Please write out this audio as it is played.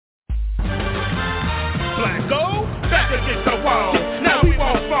Black gold, back against the wall. Now we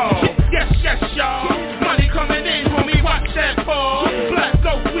won't fall. Yes, yes, y'all. Money coming in, homie, watch that fall. Black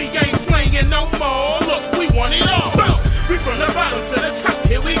gold, we ain't playing no more. Look, we want it all. We from the bottom to the top,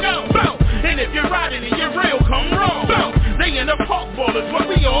 here we go. And if you're riding and you're real, come roll. They in the park ballers, but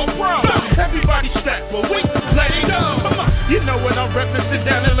we all pro. Everybody strapped for we let it go. You know when I'm reppin', sit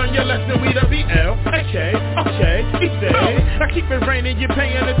down and learn your lesson. We the B.O.E. Okay, he said. I keep it raining, you're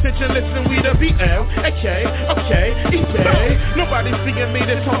paying attention, listen, we the B.O.E. Okay, he said. Nobody seeing me,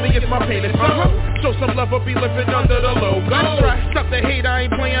 they told me it's my painted flow. Show some love, I'll be living under the logo. Stop the hate, I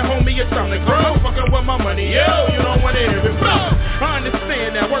ain't playing, homie, it's time to grow. Fucking with my money, yo, you don't wanna hear it blow. I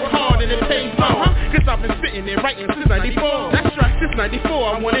understand that, work hard and it pays more. Cause I've been sitting there writing since 94. That's right, since 94,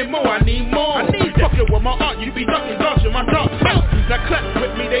 I wanted more, I need more. Fucking with my art, you be ducking, dodging my drop. Now clap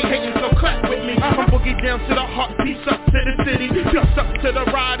with me, they hating, so clap with me. I'm boogie down to the heart, peace up to the city. Just up to the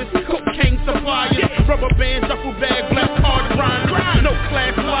riders, cocaine suppliers. Rubber bands, duffel bag, black card grinders. No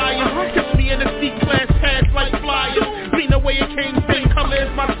class liars, catch me in the C-class, pass like flyers. Mean the way it came, same color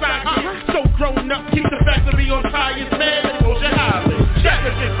as my socket. So grown up, keep the factory on tires, man. Close your eyelids, jack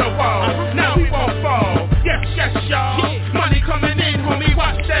against the wall. Now we won't fall. Yes, yes, y'all. Money coming in, homie,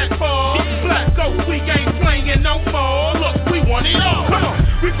 watch that fall. Black gold, we ain't playing no more. Look, we want it all.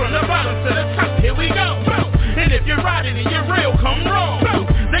 We from the bottom to the top, here we go. And if you're riding and you're real, come roll.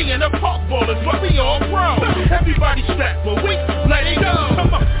 They in the park ballers, but we all pro. Everybody strapped, but we let it go.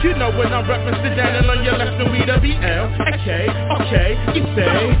 You know when I'm reppin', sit down and learn your lesson. We the B.O.E. Okay, he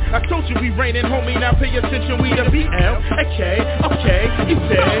say. I told you we raining, homie, now pay attention. We the B.O.E. He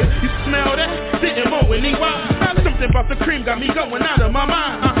say. You smell that? Didn't mow anyone. Something about the cream got me going out of my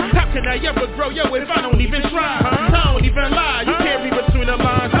mind. How can I ever grow, yo, if I don't even try? I don't even lie, you can't read between the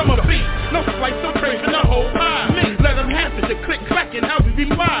lines. I'm a beat, no slice, so craving the whole pie. Let them have it, the click, clacking, how we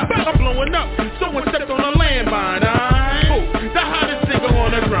reply. I'm blowing up, someone stepped on a landmine. The hottest nigga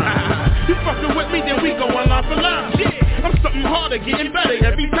on the grind. You fucking with me, then we go line for line. I'm something harder, getting better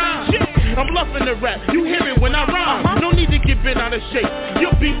every time. I'm loving the rap, you hear it when I rhyme. No need to get bent out of shape,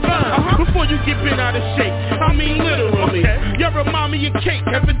 you'll be fine. Before you get bent out of shape, I mean literally. You remind me of cake,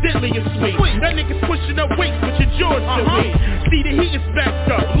 evidently it's sweet. That nigga's pushing up weight, but your jaw's still weak. See the heat is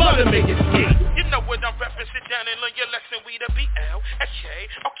backed up, love to make it ski. You know what I'm reppin', sit down and learn your lesson. We the B.O.E.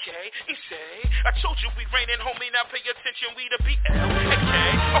 He say. I told you we raining, homie, now pay attention. We the B.O.E.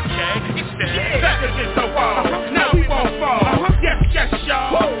 He say. Back against the wall, now we won't fall. Yes, yes,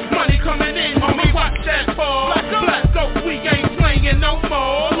 y'all. Money coming in, homie, watch that fall. Black gold, we ain't playing no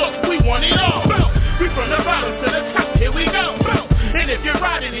more. Look, we want it all. We from the bottom to the top, here we go. And if you're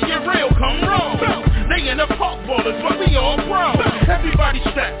riding and you're real, come roll. They in the park ballers, but we all pro. Everybody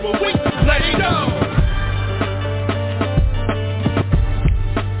strapped, but we let it go.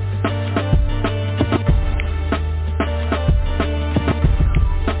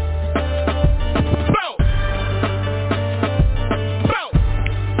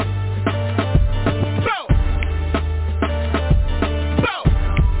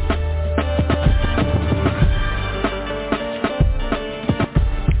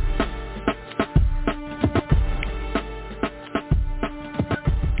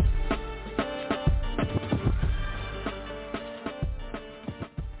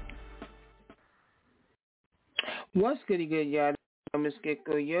 What's goody good, y'all? I'm Miss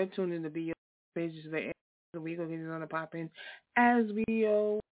Gecko. You're tuned in to B.O.E. pages of the air. We gonna get it on the pop in as we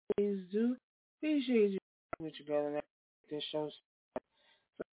always do. Appreciate you with your brother. This show's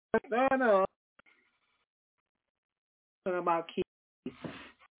no. Talking about Keith.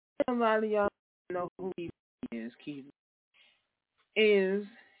 A lot of y'all know who Keith is. Keith is,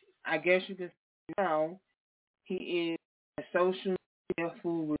 I guess you can say now, he is a social media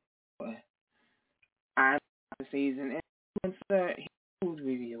food reviewer. I say he's an influencer, he's a food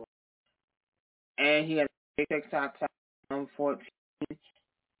reviewer. And he has a TikTok platform, 14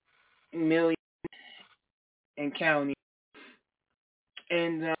 million and counting.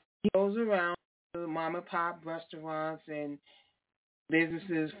 And he goes around to mom and pop restaurants and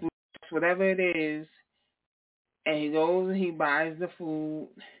businesses, food, whatever it is, and he goes and he buys the food,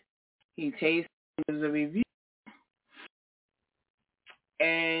 he tastes it as a review,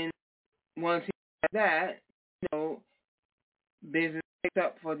 and once he does that, business picks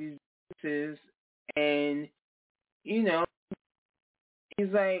up for these businesses, and he's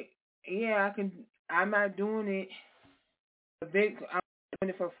like, yeah, I'm not doing it I'm doing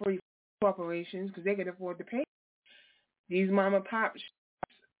it for free corporations because they can afford to pay. These mom and pop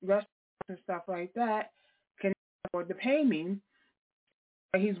restaurants and stuff like that can afford to pay me.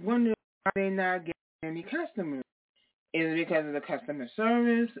 But he's wondering why they're not getting any customers. Is it because of the customer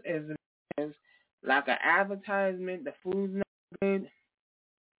service? Is it because like an advertisement. The food's not good,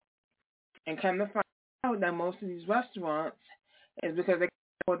 and come to find out that most of these restaurants is because they can't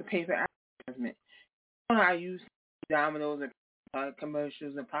afford to pay for advertisement. You know how you see Domino's and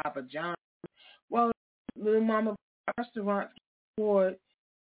commercials and Papa John's. Well, little mama restaurants can afford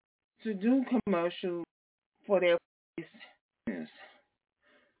to do commercials for their business.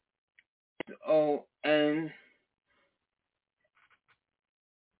 Oh, and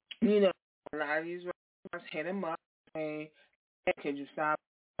you know, a lot of these restaurants hit them up and hey, could you stop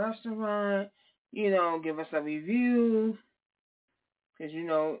at the restaurant? You know, give us a review. Because, you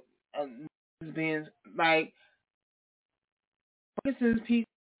know, being like, for instance, Pizza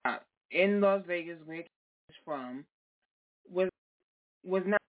Hut in Las Vegas, where it's from, was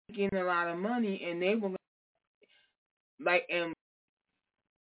not making a lot of money, and they were like,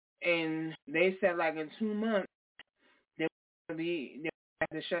 and they said like in 2 months they have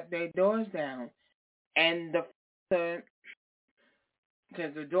to shut their doors down, and because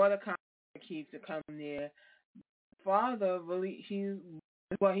the daughter keeps to come there, the father really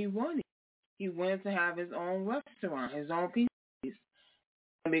what he wanted. He wanted to have his own restaurant, his own pizza place,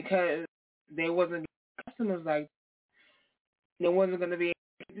 because there wasn't customers like there wasn't going to be able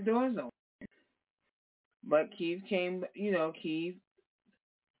to keep the doors open. But Keith came, Keith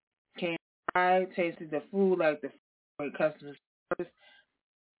came by, tasted the food like the great customer service.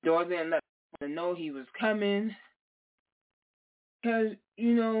 Doors didn't let him know he was coming. Because,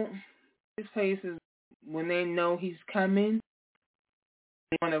 this place is, when they know he's coming,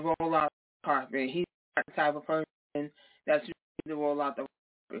 they want to roll out the carpet. He's not the type of person that's usually to roll out the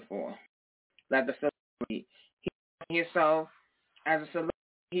carpet for, like a celebrity. He sees himself as a celebrity.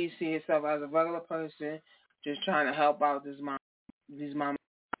 He sees himself as a regular person just trying to help out these mom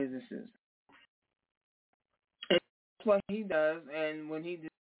businesses. And that's what he does. And when he did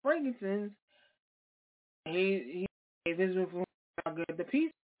Ferguson's, he gave his review how good the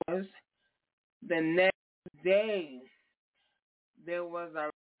pizza was. The next day, there was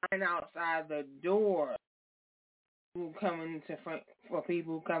a line outside the door for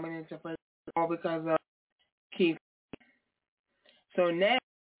people coming into Ferguson, all because of Keith. So now,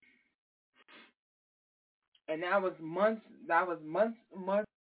 and that was months,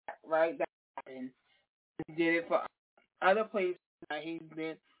 right? That happened. He did it for other places that he's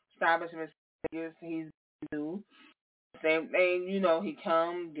been establishments he's been to. Same thing, he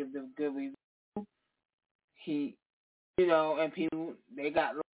come, give the good review. He, and people, they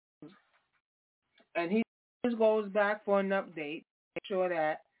got loans. And he just goes back for an update, make sure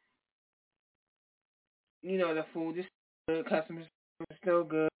that, the food is good, customers are still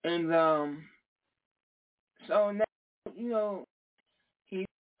good. And, so now, he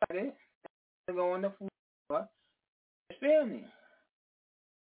started to go on the food for his family.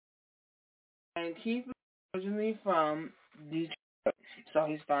 And Keith was originally from Detroit, so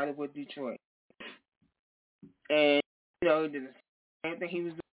he started with Detroit. And, he did the same thing he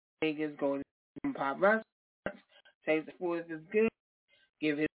was doing in Vegas, go to some pop restaurants, taste the food if it's good,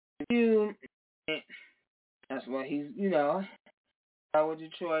 give his review. And that's what he's, started with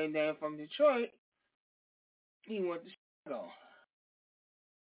Detroit. And then from Detroit, he went to Chicago.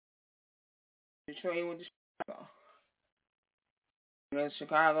 Detroit, he went to Chicago. And then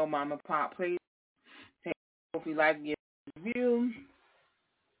Chicago, mom and pop place. If you like to give a review.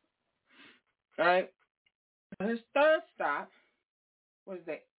 Right? His third stop was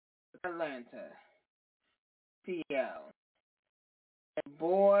Atlanta, TL. And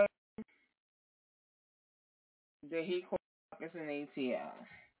boy, did he caucus in ATL.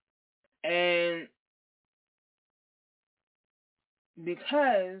 And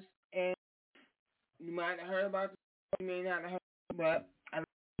because, and you might have heard about this, you may not have heard, but I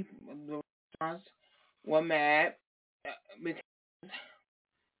think the restaurants were mad because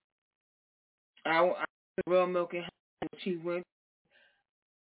the Real Milk and Honey, which he went,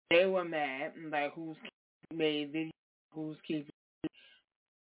 they were mad, like who's made videos, who's keeping.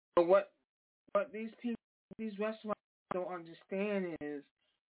 But what these restaurants don't understand is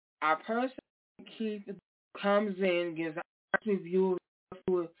our person comes in, gives an review of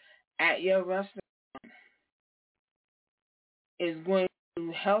food at your restaurant is going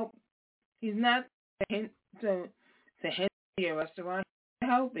to help. He's not to hinder your restaurant, to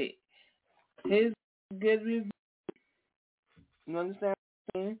help it. His good review, you understand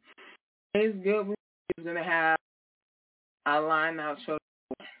what I'm saying? His good review is going to have a line out show.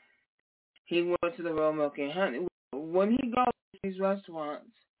 He went to the Real Milk and Honey. When he goes to these restaurants,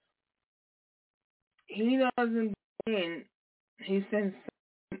 he doesn't go in. He sends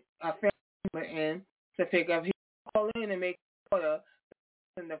a family member in to pick up. He call in and make an order,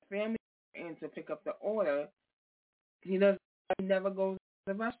 and the family in to pick up the order, he never goes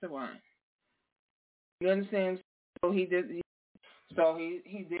to the restaurant. You understand? So he did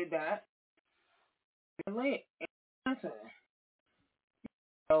that late.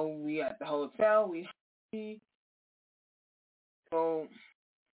 So we at the hotel, so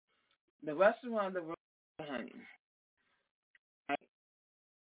the restaurant, honey. Right?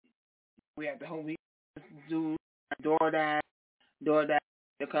 We at the home, we do DoorDash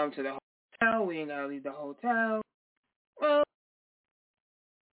to come to the hotel. We ain't gotta leave the hotel. Well,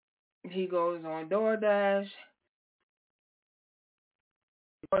 he goes on DoorDash.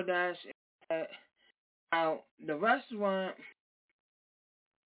 Now the restaurant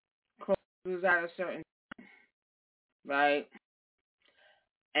closes at a certain time, right?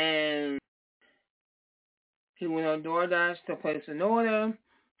 And he went on DoorDash to place an order.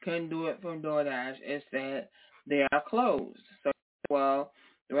 Couldn't do it from DoorDash. It said they are closed. So, well,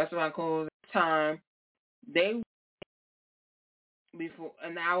 the restaurant closed at time. They before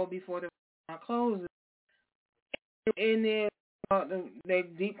an hour before the restaurant closes. In there, they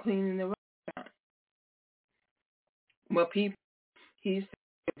deep cleaning the restaurant. But he's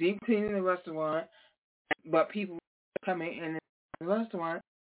deep cleaning the restaurant. But people coming in the restaurant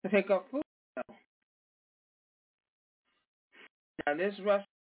to pick up food. Now this restaurant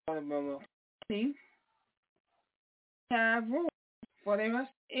have room for their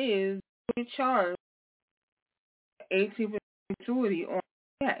rest is we charge 18% gratuity on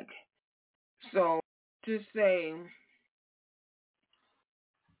check. So let's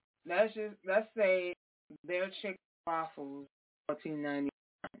say their chicken waffles $14.99.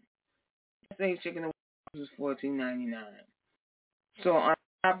 Let's say chicken and waffles is $14.99. So on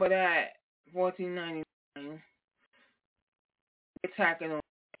top of that, $14.99, you're tacking on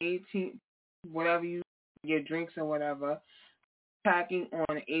 18, whatever you get drinks or whatever, tacking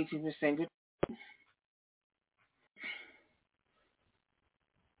on 18%.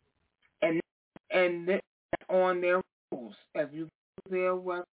 And on their rules, if you go to their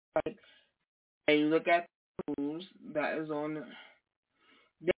website and you look at the rules that is on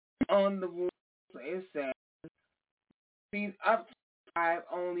the rules, it says fees up to 5,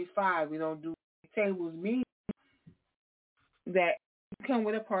 only 5. We don't do tables, meaning that you come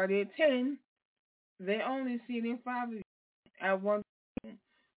with a party at 10, they're only seating 5 of you at one time.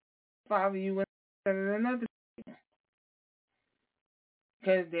 5 of you instead of another,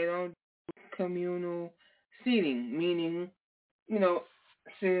 because they don't do communal seating, meaning,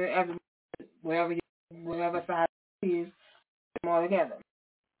 sitting every whatever side is, them all together.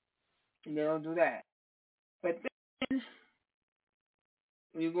 And they don't do that. But then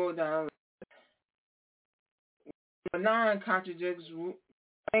you go down, the 9 contradicts rule.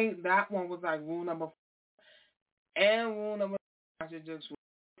 I think that one was like rule number 4, and rule number 9 contradicts rule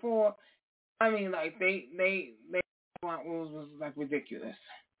 4. I mean, like they want rules was like ridiculous.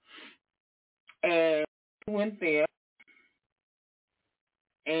 And we went there,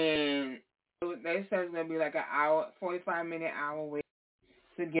 and they said it's gonna be like an hour, 45-minute hour wait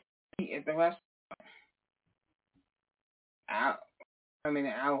to get to eat at the restaurant. An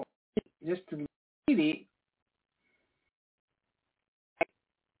hour just to eat it.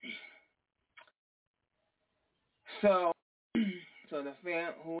 So the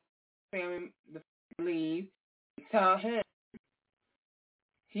family leave, tell him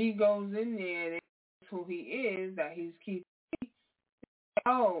he goes in there, that's who he is, that he's keeping.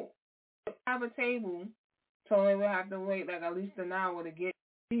 Oh, have a table, so they will have to wait like at least an hour to get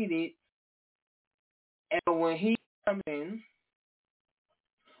seated. And when he comes in,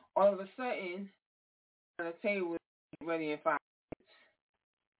 all of a sudden, the table is ready in 5 minutes.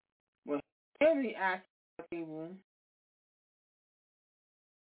 When family asked for the table,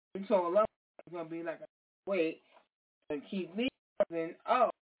 we told them it's gonna be like a wait and keep leaving. Oh,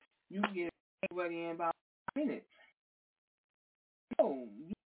 you get ready in about 5 minutes. No,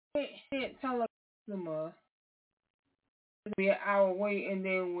 you can't tell a customer to be an hour wait, and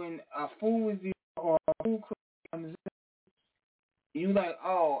then when a food review or a food cook comes in, you like,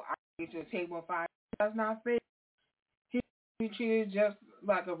 oh, I get your table in 5 minutes. That's not fair. He be treated just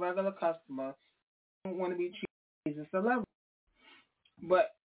like a regular customer. Don't want to be treated as a celebrity.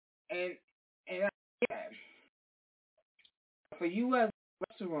 But and I get that. For you as a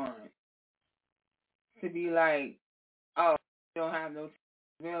restaurant to be like, oh, you don't have no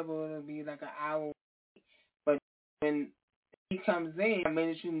available, it'll be like an hour. But when he comes in, a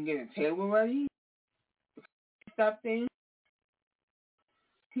minute you can get a table ready, stuff things.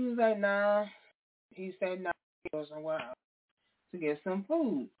 He was like, nah. He said, nah, he goes somewhere else to get some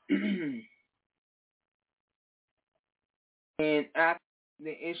food. And after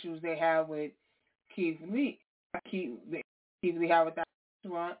the issues they have with Keith Lee. Keith Lee had with that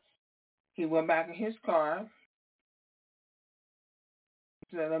restaurant. He went back in his car.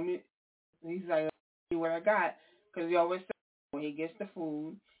 So he's like, let me see what I got. Because he always says when he gets the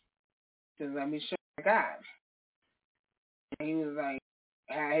food, he says, let me show what I got. And he was like,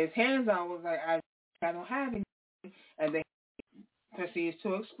 had his hands on, was like, I don't have anything. And then he proceeds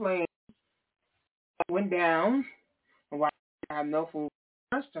to explain what went down and why I have no food in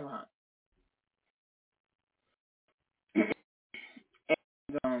the restaurant.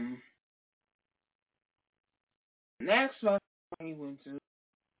 And next restaurant he went to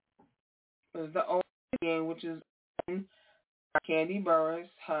was the old game, which is owned by Candy Burris,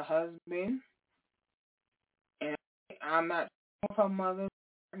 her husband, and I'm not sure if her mother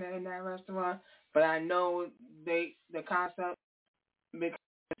in that restaurant, but I know the concept because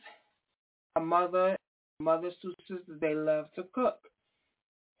her mother's two sisters, they love to cook,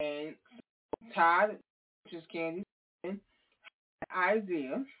 and Todd, which is Candy's husband, had the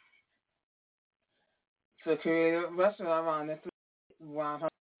idea to create a restaurant around her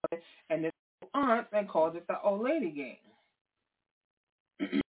and the aunt and called it the old lady game.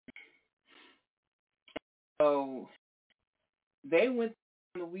 So they went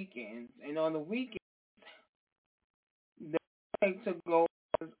on the weekends, and on the weekends they like to go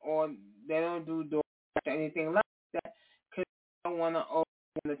or they don't do doors or anything like that because they don't want to open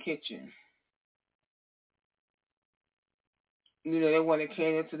the kitchen. You know, they want to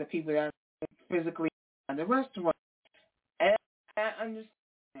cater to the people that are physically in the restaurant. And I understand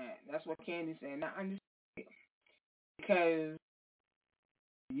that. That's what Candy said. I understand it. Because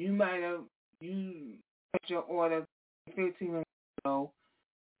you put your order 15 minutes ago,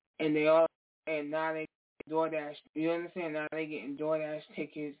 and now they DoorDash. You understand? Now they getting DoorDash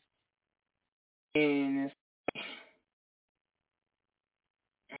tickets, and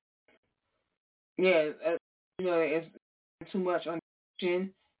yeah, you know, it's too much on the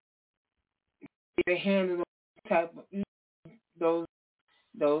chin. They handle type of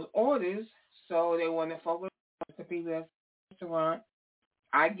those orders, so they want to focus on the people at the restaurant.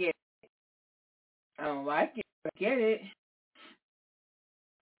 I get it. I don't like it. I get it.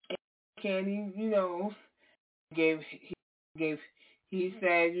 And Candy, you know, he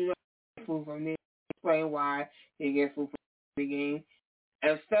said, you know, food from this. Explain why he gets food from the game.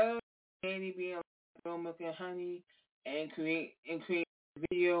 Instead of Candy being like Real Milk and Honey and create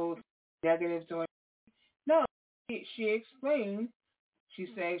videos negative to her, no, she explained. She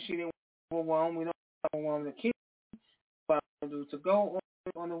said she didn't overwhelm. We don't overwhelm the kids. But do to go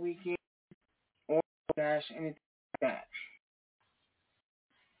on the weekend or dash anything like that.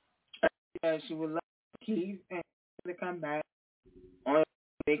 And she would love the kids and to come back on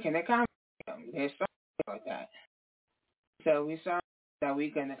they can accommodate them. There's something like that. So we sorry that we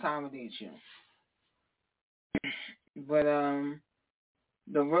can accommodate you. But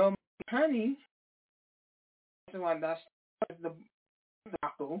the Real Honey, that's the one that's the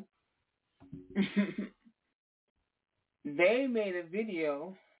debacle. They made a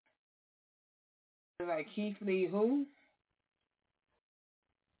video like Keith Lee who,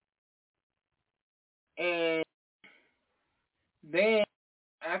 and then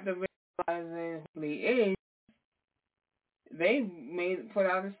after realizing who Lee is, they put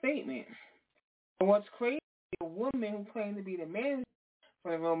out a statement. And what's crazy, a woman who claimed to be the manager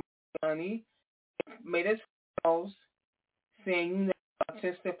for the Real Honey made a post saying, you know,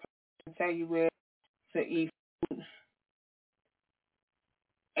 autistic person tell you where to eat food,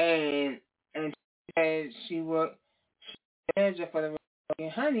 and she said she worked manager for the Real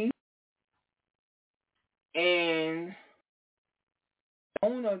Honey, and the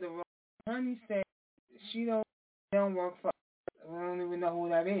owner of the Real Honey said she don't work for us. I don't even know who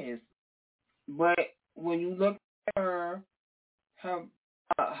that is. But when you look at her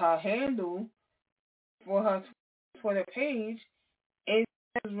handle for her Twitter page, it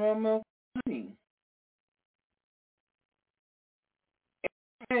says Real Milk Honey. It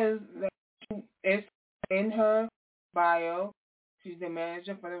says that it's in her bio. She's the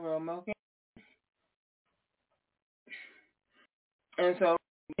manager for the Real Milk. And so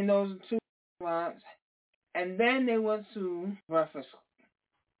in those two restaurants, and then they went to breakfast.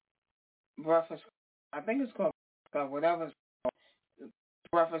 I think it's called whatever it's called,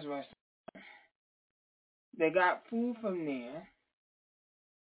 breakfast restaurant. They got food from there,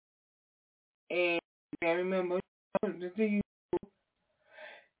 and I remember the thing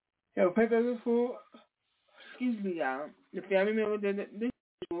you pick up the food. Excuse me, y'all. The family member did the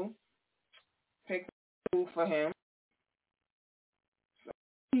pick up the food for him. So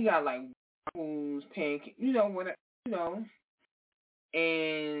he got like waffles, pancakes, you know what? You know,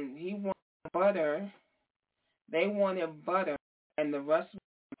 and he wanted butter. They wanted butter, and the restaurant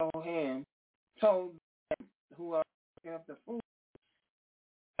told them who are picking up the food.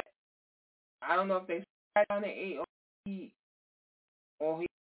 I don't know if they sat down and ate or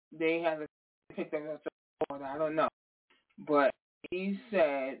they had to pick them up the order. I don't know, but he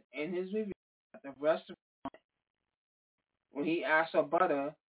said in his review that the restaurant, when he asked for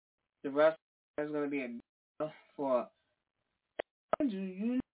butter, the restaurant is going to be a for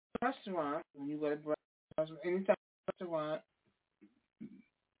you restaurant when you go to any type of restaurant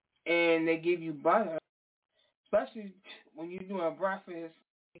and they give you butter, especially when you're doing a breakfast,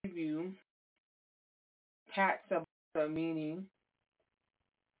 they give you pats of butter, meaning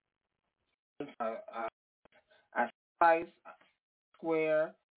a slice, a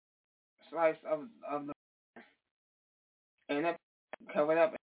square slice of the and that covered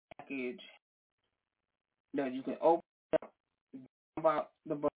up in a package that you can open up about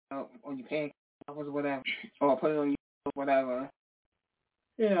the butter on your pancakes or whatever, or put it on your whatever,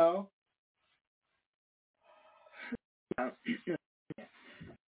 you know.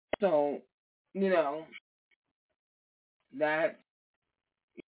 So, you know, that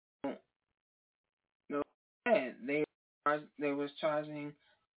you know, they was charging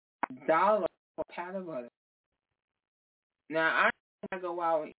 $1 for a pat of butter. Now I go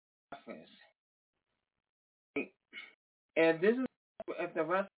out and eat breakfast. If the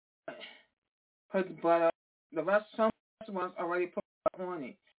restaurant put butter, some restaurants already put butter on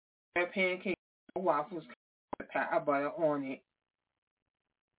it. Their pancakes or waffles put a pat of butter on it.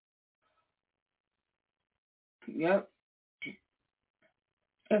 Yep.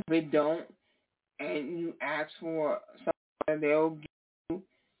 If they don't, and you ask for something, they'll give you,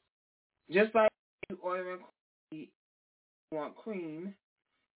 just like you order coffee, you want cream,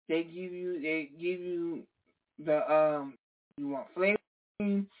 they give you the you want flavor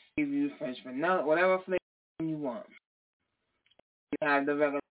cream, give you French vanilla, whatever flavor you want. You have the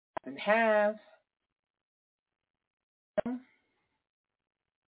regular and half.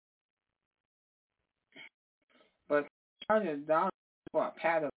 But charge $1 for a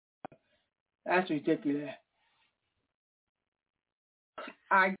pat of, that's ridiculous.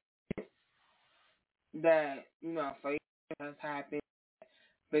 I get that, inflation has happened.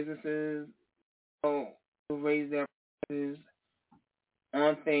 Businesses will raise their prices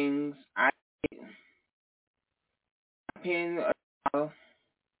on things. I get paying $1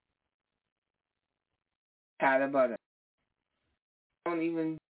 pat of butter. I don't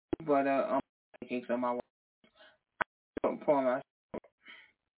even do butter on pancakes on my don't pour my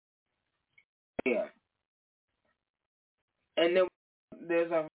yeah. And then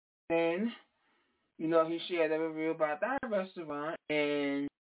there's a man, he shared a review about that restaurant, and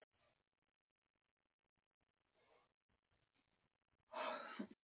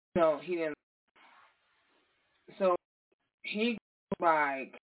no, he didn't. So he goes by,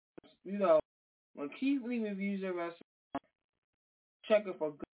 when Keith Lee reviews a restaurant, checking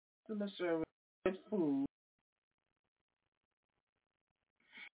for good customer service, good food.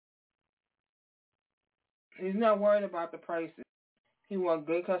 He's not worried about the prices. He wants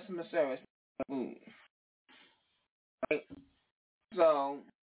good customer service, food. Right? So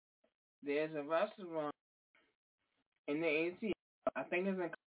there's a restaurant in the ATL. I think it's in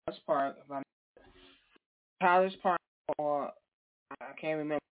College Park. College Park, or I can't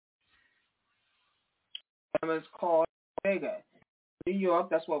remember. It's called Bodega. New York,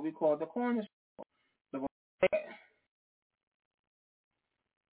 that's what we call the corner store. The Bodega.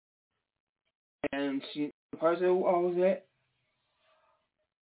 And the person who owns it,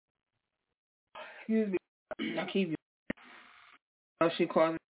 excuse me, I keep you. She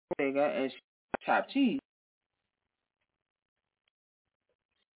calls it Bodega, and she chopped cheese.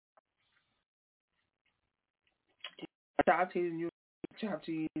 Chopped cheese, you chop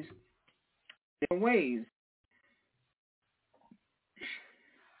cheese different ways.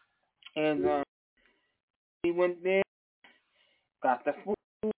 And we went there, got the food,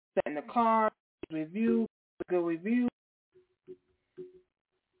 sat in the car, good review.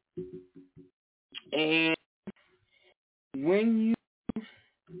 And when you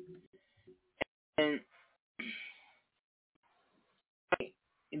and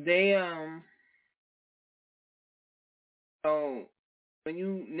they so when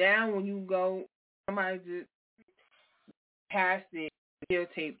you go, somebody just passed it,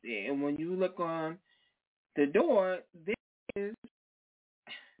 videotaped it, and when you look on the door, there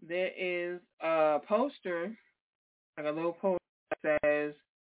is a poster, like a little poster that says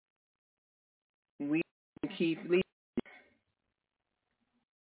 "We Keep Leaving."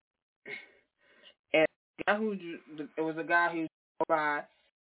 And it was a guy who by,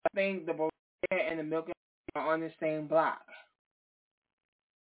 I think the bodega and the milk and honey are on the same block.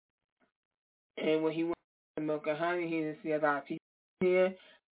 And when he went to milk and honey, he didn't see a lot of people here.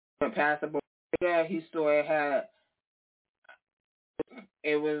 Went past the bodega, he saw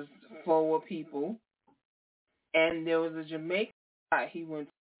it was full of people. And there was a Jamaican spot he went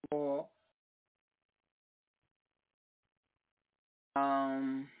to for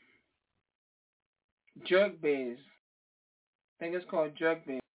jerk biz. I think it's called jerk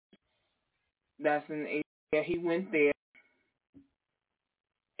biz. That's in Asia. He went there,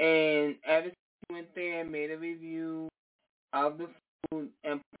 and ever since he went there, made a review of the food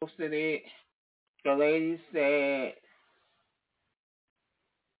and posted it. The lady said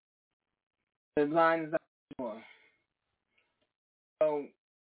the line is out the door. So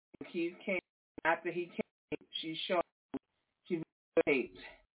Keith came after he came. She showed she videotaped.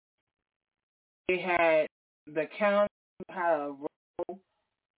 They had the counter had a row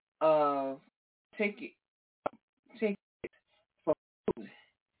of tickets for food,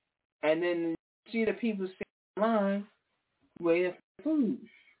 and then you see the people sitting in line waiting for food.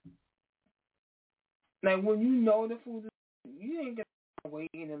 Like when you know the food, you ain't gonna wait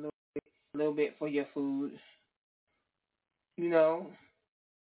in a little bit for your food, you know.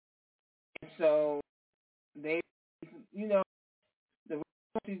 And so they, you know, the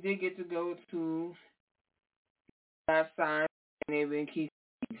restaurants he did get to go to last time, and they've been keeping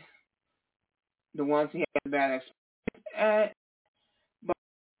the ones he had a bad experience at. But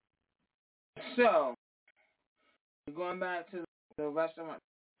so going back to the restaurant,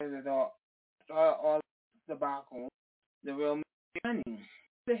 all the debacle, the real money.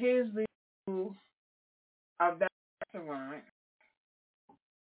 So here's the rule of that restaurant.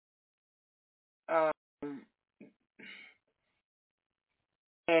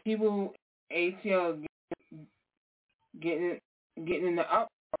 And people ATL getting in the up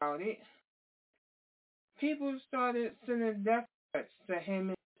about it. People started sending death threats to him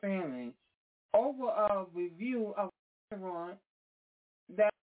and his family over a review of a restaurant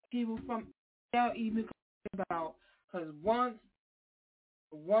that people from ATL even complained about. Because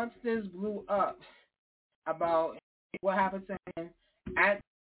once this blew up about what happened to him at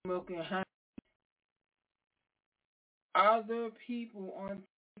Milk and Honey, other people on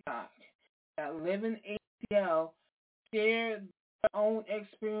TikTok that live in ATL share their own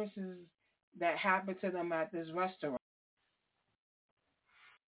experiences that happened to them at this restaurant.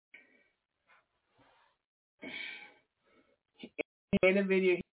 He made a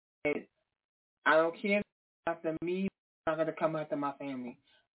video. He said, "I don't care if it's after me. I'm not gonna come after my family.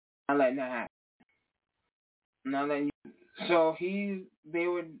 I'm not letting that happen. I'm not letting you." So they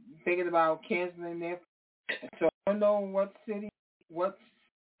were thinking about canceling their. So I don't know what state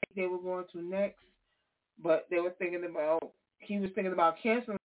they were going to next, but they were thinking about. He was thinking about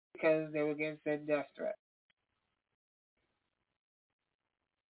canceling because they were getting sent death threats.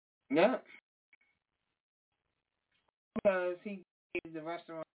 Yeah, because he gave the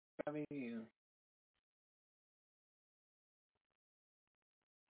restaurant a review.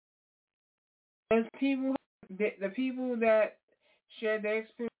 There's people, the people that shared their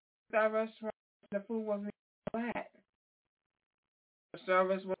experience at that restaurant, the food wasn't even bad. The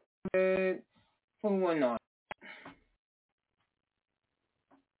service wasn't good, food wasn't on.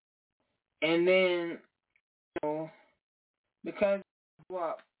 And then, because it blew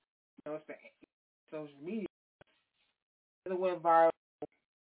up, it's the social media, it went viral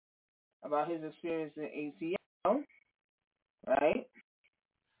about his experience in ATL, right?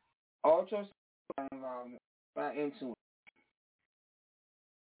 Ultra got involved, got into it.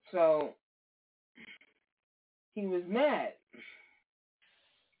 So he was mad.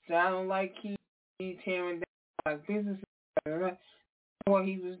 So I don't like he tearing down like businesses. What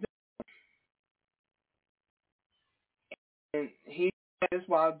he was doing, and he did this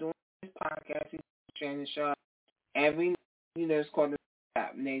while doing his podcast. He's trying to show every, it's called the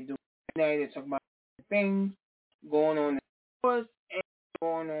app, and they do they talk about things going on in sports and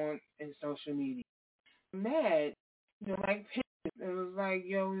going on in social media. Mad, like pissed. It was like,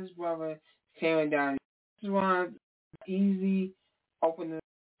 yo, his brother tearing down this one, easy, open the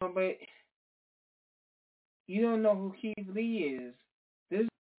door, but you don't know who Keith Lee is. This is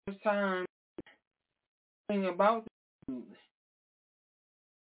the first time thinking about this dude.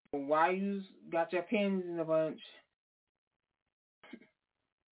 Why you got your panties in a bunch?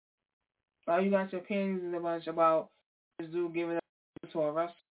 Why you got your panties in a bunch about this dude giving up to a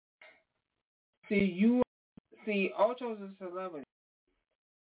wrestler? Ultra's a celebrity.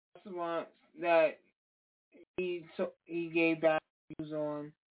 Restaurants that he gave back views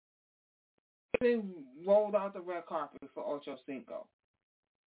on, They rolled out the red carpet for Ocho Cinco.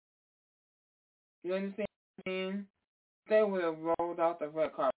 You understand what I'm saying? They would have rolled out the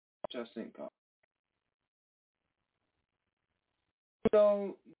red carpet for Ocho Cinco.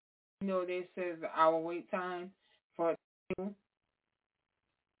 So, they said the hour wait time for a table.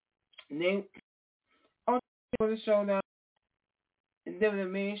 And they would have showed up. They would have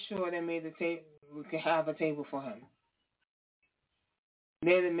made sure they made the table. We could have a table for him.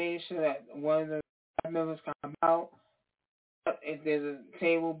 They would have made sure that one of the members come out. If there's a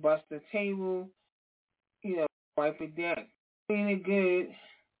table, bust the table. Wipe it down, clean it good,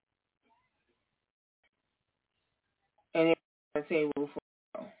 and then a table for.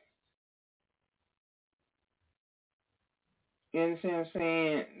 You understand what I'm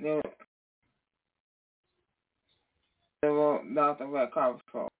saying? They were out the red carpet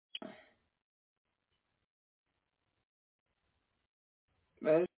for.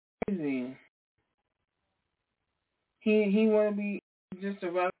 But it's crazy. He want to be just a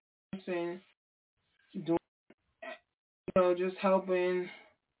regular person, doing, just helping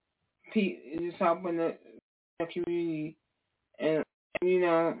just helping the community, and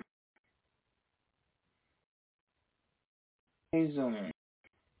he's doing.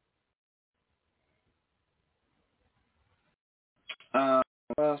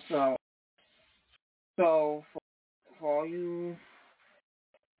 Well, so for all you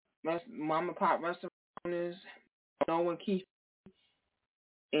mom and pop restaurant owners, know when Keith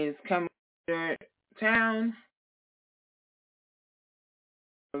is coming to your town,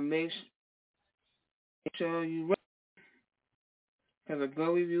 make sure you ready, because a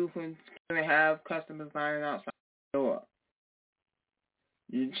good review can have customers lining outside the door.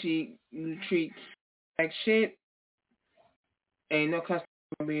 You treat like shit, ain't no customer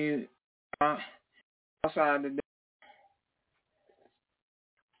gonna be outside the door.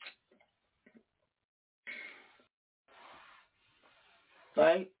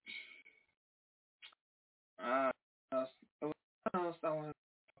 Right? What else I want to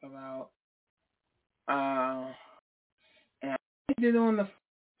talk about? And I did on the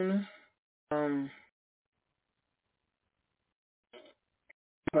phone.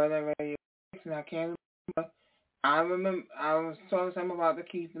 But I radio, and I can't remember. I remember I was talking something about the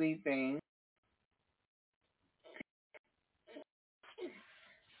Keith Lee thing.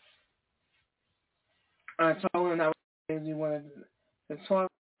 I told him I really wanted to talk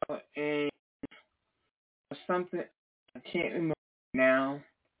about, and something I can't remember now.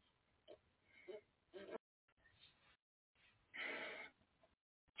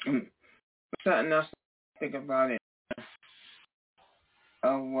 Something else to think about it.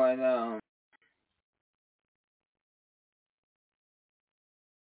 Of what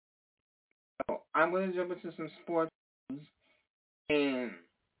so I'm gonna jump into some sports, and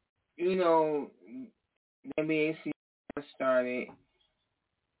the NBA season started,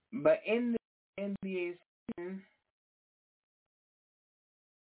 but in the NBA season,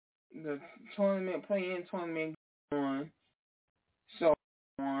 the playing tournament on. So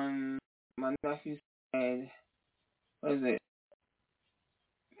on my nephew said, what is it?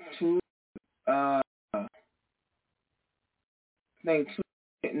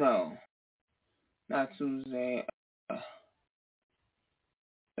 No, not Tuesday. I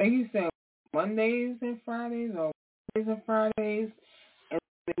think he said Mondays and Fridays, or Mondays and Fridays, and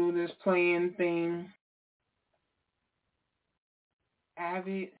they do this playing thing.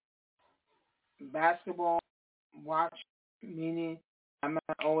 Avid basketball watch, meaning I'm not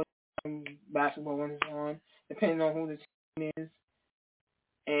always watching basketball when it's on, depending on who the team is.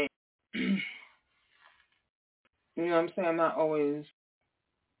 And you know what I'm saying? I'm not always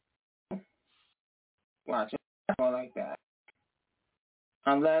watching basketball like that.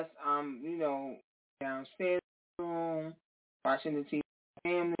 Unless I'm, downstairs in the room watching the TV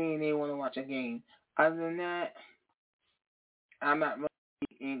family and they want to watch a game. Other than that, I'm not really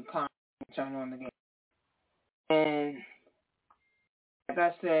inclined to turn on the game. And like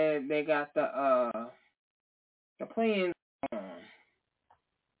I said, they got the playing on.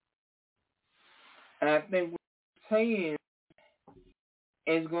 And I think playing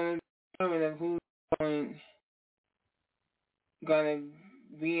is going to determine who's going to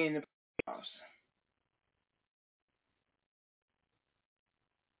be in the playoffs.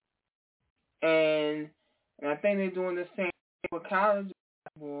 And I think they're doing the same with college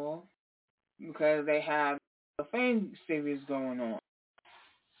basketball because they have the fan series going on.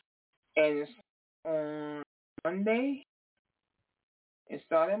 And it's on Monday. It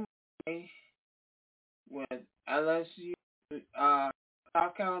started Monday with LSU,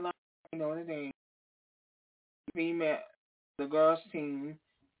 South Carolina, Notre Dame, female, the girls team,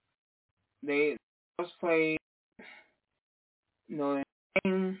 they first played, the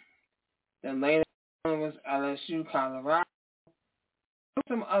game. Then later on was LSU, Colorado.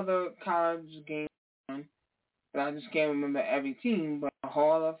 Some other college games, but I just can't remember every team. But the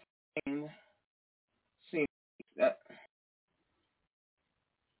Hall of Fame series, that,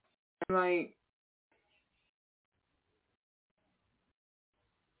 like,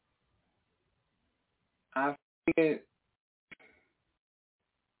 I figured,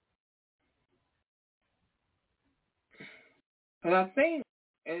 but I think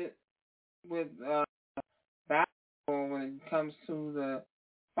it with basketball when it comes to the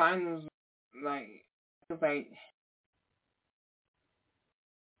finals, like it's like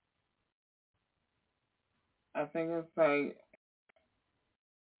I think it's like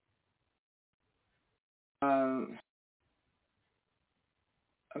um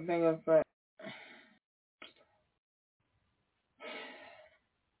I think it's like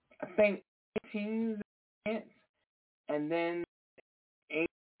I think 8 teams advance, and then 8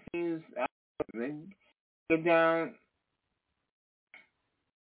 teams get down.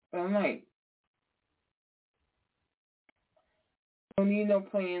 I'm like, don't need no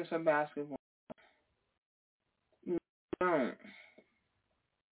plans for basketball. No,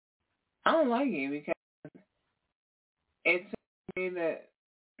 I don't like it because it's a way that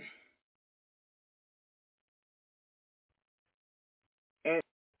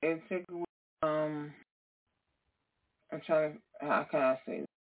it took away, I'm trying to, how can I say this?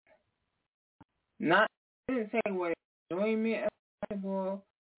 Not, it didn't take away enjoyment of basketball,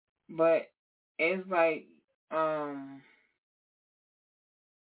 but it's like, I'm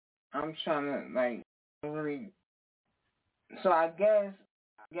trying to, like, really, so I guess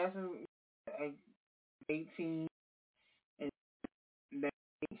it's like 18, and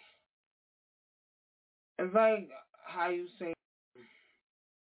it's like how you say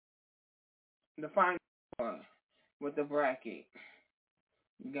the final four with the bracket.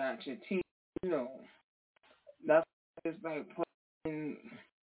 You got your team, that's what it's like playing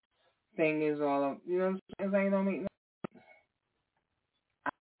thing is all of, what I'm saying? It's like, don't make no,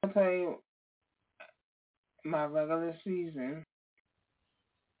 I play my regular season.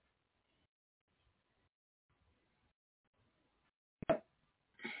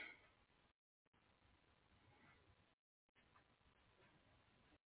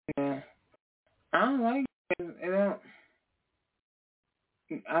 Yeah. I don't like it. It don't,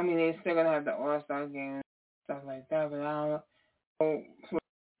 I mean, they still gonna have the All-Star game and stuff like that, but I don't know.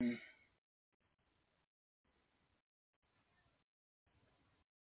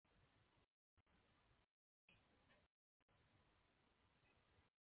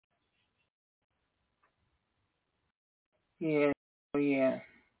 Yeah, yeah.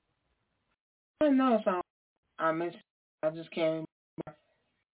 I know something I missed. I just can't remember.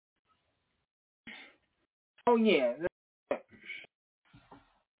 Oh yeah,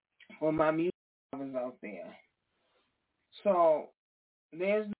 well my music was out there. So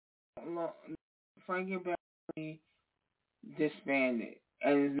there's Frankie Beverly disbanded,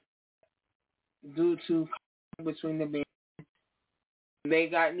 and it's due to conflict between the band. They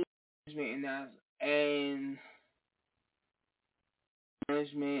got new management and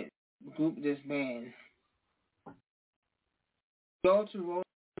management group disband. Go to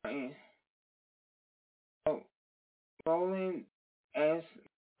Roland S.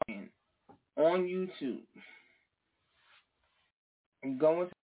 on YouTube and go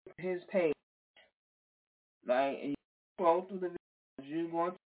into his page, like, and you scroll through the videos, you're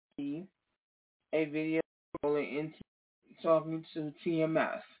going to see a video rolling into talking to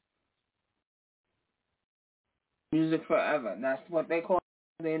TMF, Music Forever. That's what they call it.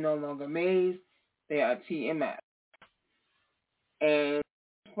 They're no longer Maze. They are TMF. And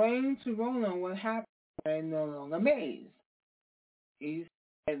explaining to Roland what happened when they're no longer Maze. He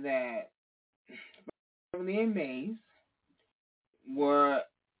said that Beverly and Maze were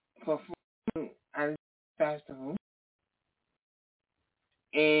performing at a festival,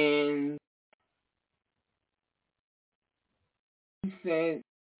 and he said,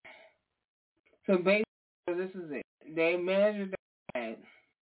 so basically, this is it. They manager that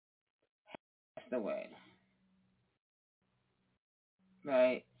passed away,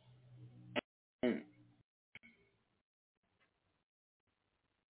 right? And,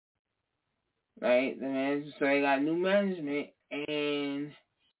 right, the manager, so they got new management, and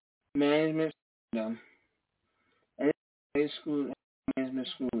management screwed them, and they screwed management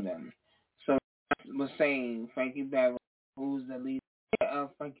screwed them. So I was saying Frankie Beverly, who's the leader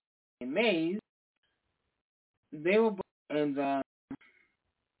of Frankie and Maze, they were both, and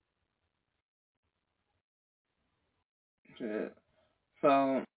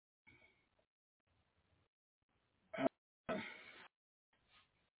so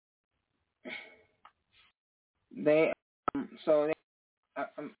They so they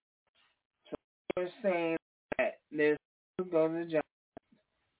so they're saying that they're going to the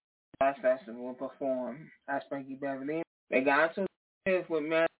Jazz Festival and perform at Frankie Beverly. They got to with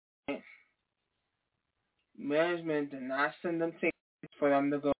management. Management did not send them tickets for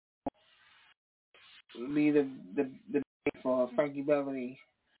them to go be the for Frankie Beverly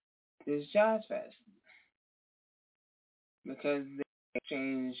this Jazz Fest because they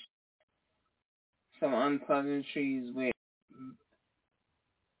exchanged some unpleasantries with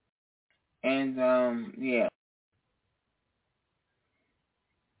and yeah.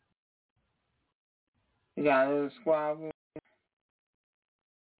 They got a little squabble.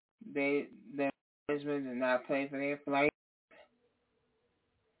 The management did not pay for their flight.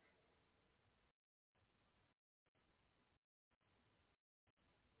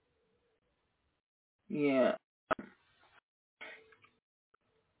 Yeah.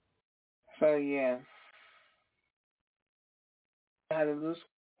 So yeah. They had a little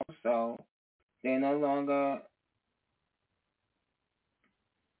squabble, so they no longer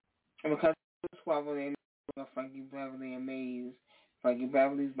because of the squabble they no longer Frankie Beverly and Maze. Frankie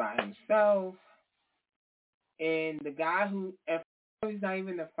Beverly's by himself. And the guy who he's not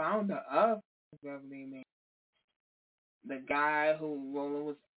even the founder of Beverly and Maze. The guy who Roland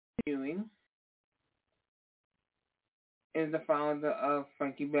was interviewing is the founder of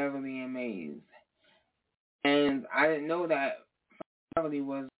Frankie Beverly and Maze. And I didn't know that Beverly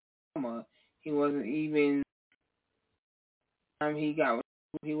was a drummer. He wasn't even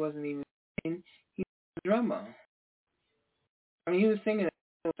he wasn't even singing. He was a drummer. I mean he was singing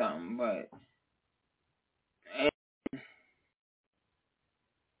something, but and,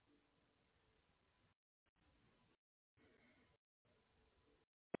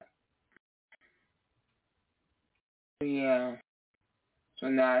 yeah. So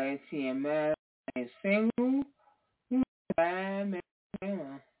now they see him mad and single. Bad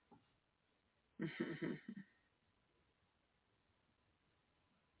man.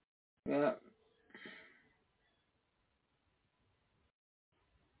 Yeah.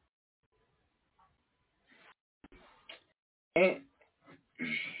 And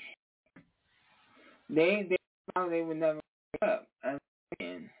they thought they would never break up. And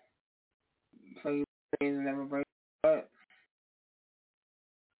so you never break up.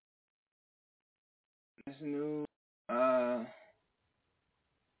 This new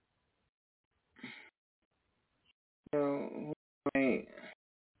so wait.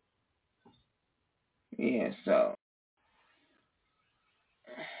 Yeah, so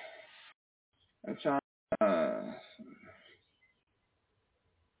I'm trying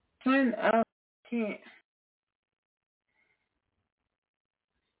I can't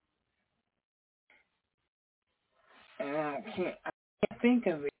I can't think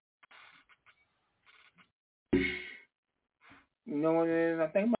of it. You know what it is? I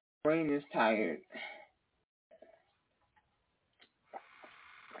think my brain is tired.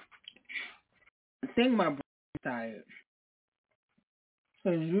 I think my brain is tired.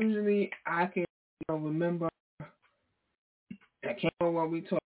 Because usually I can remember I can't remember what we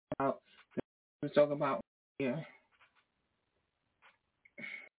talked about. We talk about yeah.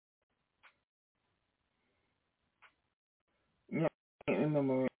 Yeah, I can't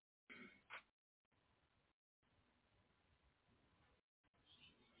remember it.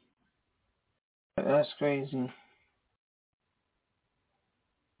 That's crazy.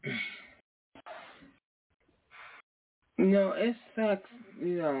 It sucks,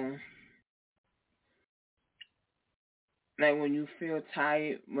 like when you feel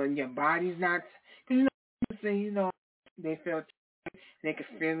tired, when your body's not, cause people say, they feel tired, they can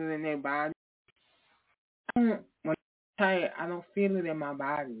feel it in their body. When I'm tired, I don't feel it in my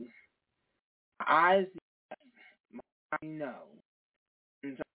body. My eyes, my body, no.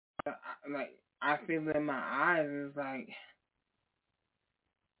 And so, I feel it in my eyes, and it's like,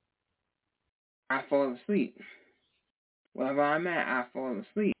 I fall asleep. Wherever I'm at, I fall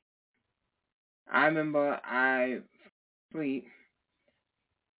asleep. I remember I sleep,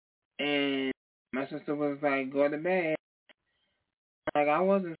 and my sister was like, go to bed. Like, I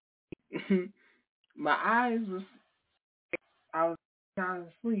wasn't, my eyes was, I was trying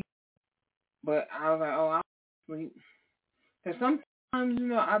to sleep, but I was like, oh, I'll sleep. Because sometimes,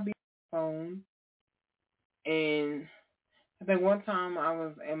 I'll be on the phone, and I think one time I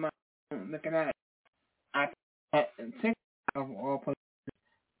was in my phone looking I at TikTok of all places,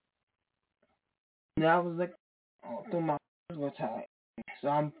 and I was looking through my eyes were tired. So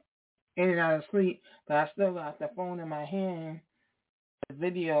I'm in and out of sleep, but I still got the phone in my hand, the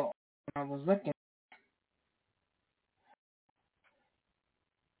video I was looking,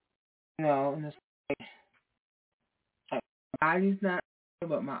 and it's like, body's not,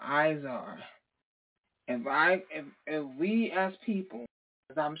 but my eyes are. If we as people,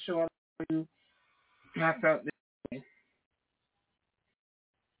 as I'm sure you have felt this way,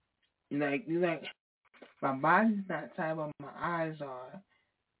 like my body's not tired, but my eyes are.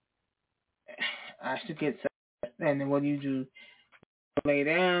 I should get some. And then what do? You lay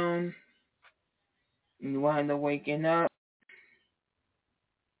down, and you wind up waking up,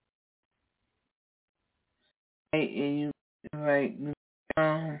 right, and you like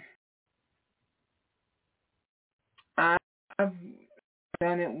I've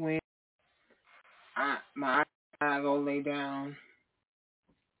done it with I go lay down,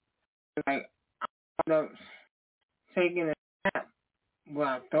 like I end up taking a nap. Well,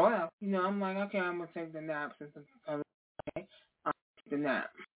 I thought I'm like, okay, I'm gonna take the nap since I'm okay. I'll take the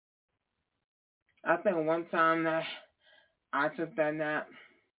nap. I think one time that I took that nap,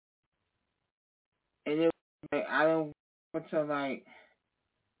 and it was like I didn't wait until like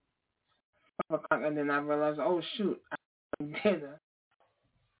 5 o'clock, and then I realized, oh shoot, I had dinner.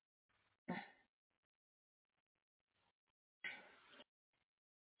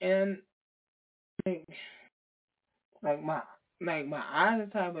 And like, like my my eyes are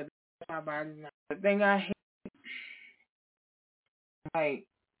tired, but my body's not. The thing I hate, like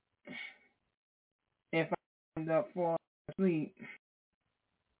if I end up falling asleep,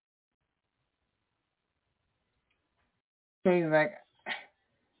 things like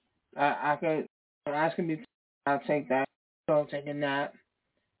I could asking me, I'll take that, go take a nap,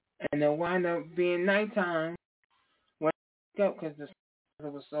 and then wind up being nighttime when I wake up because the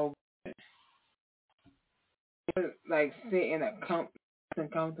it was so good. Like sit in a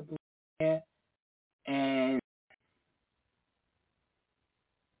comfortable chair and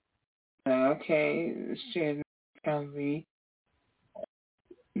okay, this chair's comfy,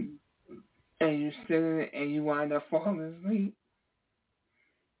 and you sit in it and you wind up falling asleep.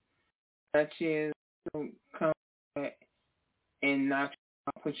 That chair is so comfy and not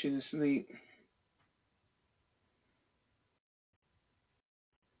put you to sleep.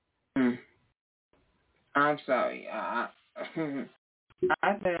 Mm. I'm sorry. I think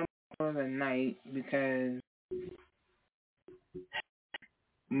I'm for the night because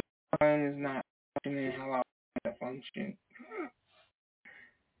my brain is not functioning how I want it to function.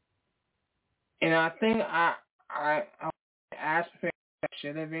 And I think I aspect that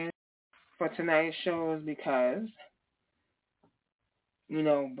should have been for tonight's show is because,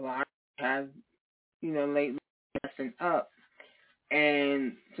 Block has, lately messing up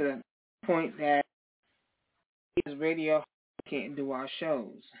and to the point that his radio can't do our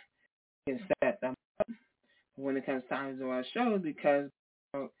shows. He can set them up when it comes time to do our shows because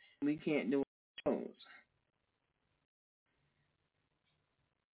we can't do our shows.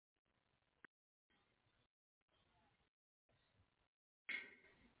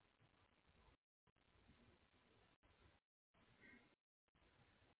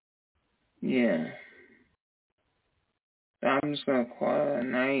 Yeah. So I'm just gonna call it a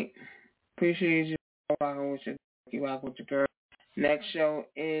night. Appreciate you rocking with your girl. Next show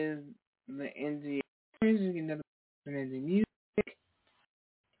is the indie music, another indie music.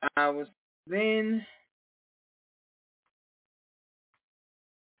 I was then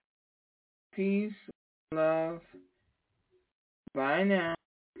peace, love. Bye now.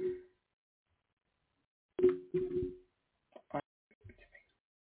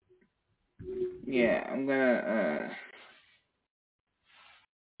 Yeah, I'm gonna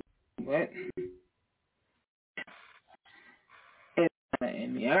what? It's not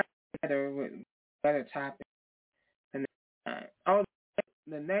letting me. I better topic the next time. Oh,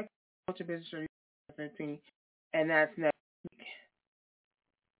 the next culture business show 15, and that's next week.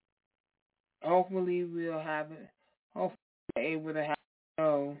 Hopefully we'll have it. Hopefully we're able to have a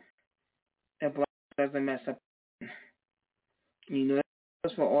show that Black doesn't mess up.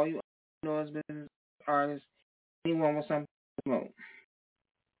 That's for all you business artists, anyone with something to promote.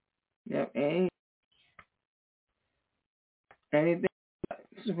 Yep, anything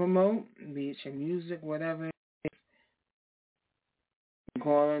to promote, be it your music, whatever.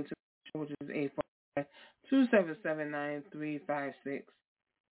 Call into the show, which is 845-277-9356.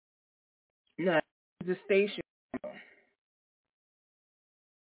 Now, the station. If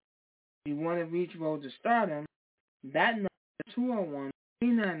you want to reach Road to Stardom, that number is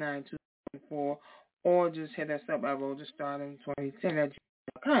 201-399-214, or just hit us up at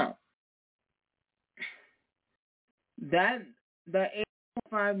roadtostardom2010@gmail.com. That the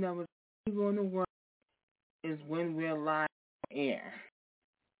 845 number is going to work is when we're live on air.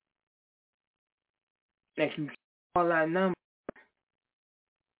 If you call that number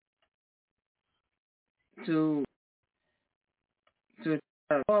to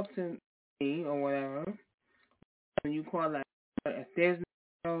talk to me or whatever, when you call that, if there's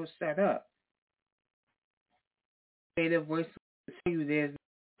no show set up, say the voice will tell you there's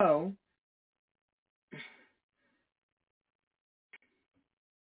no show.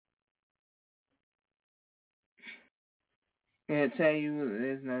 It'll tell you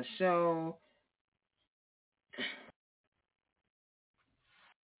there's no show.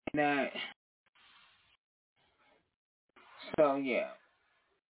 That. So yeah,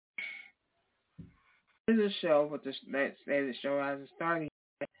 there's a show, but let's say the show hasn't started.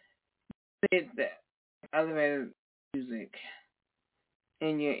 It's the elevator music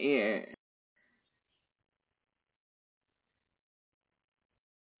in your ear.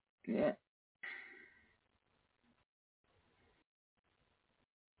 Yeah.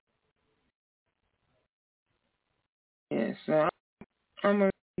 Yeah. So I'm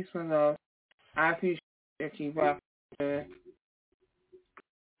gonna release myself. I appreciate you keep up the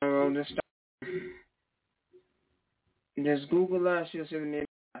road to start. Just Google us. You'll see the name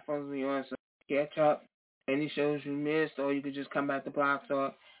of phones we on. So catch up any shows you missed, or you could just come back to Blog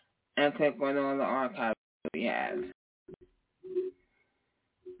Talk and click on all the archives that we have.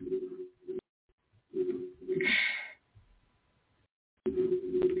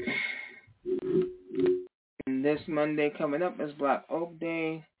 And this Monday coming up is Black Oak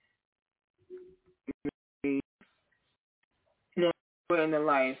Day. We're in the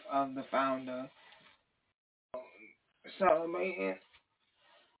life of the founder, celebrating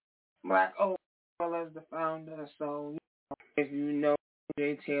Black Oak as well as the founder. So if you know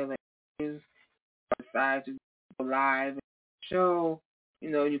Jay Taylor is, decide to go live show,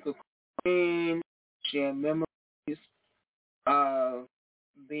 you could call in, share memories of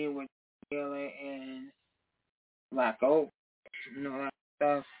being with Taylor and Black Oak, that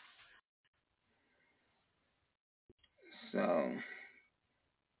stuff. So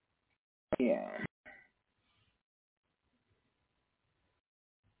yeah.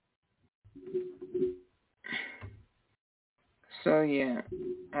 So yeah.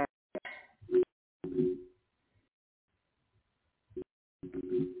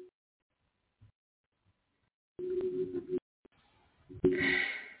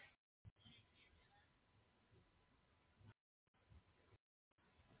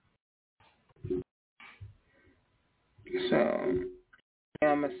 So yeah,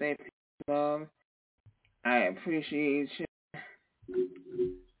 I'm gonna say peace, love. I appreciate you.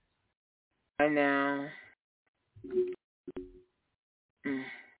 Bye now.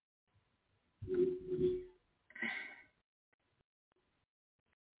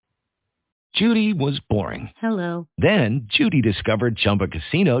 Judy was boring. Hello. Then Judy discovered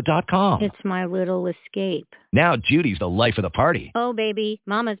ChumbaCasino.com. It's my little escape. Now Judy's the life of the party. Oh, baby,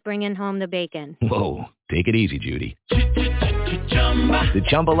 mama's bringing home the bacon. Whoa, take it easy, Judy. The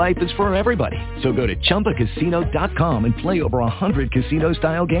Chumba life is for everybody. So go to ChumbaCasino.com and play over 100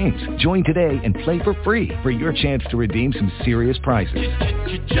 casino-style games. Join today and play for free for your chance to redeem some serious prizes.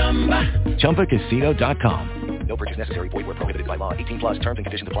 ChumbaCasino.com. No purchase necessary. Void where prohibited by law. 18+ terms and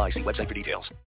conditions apply. See website for details.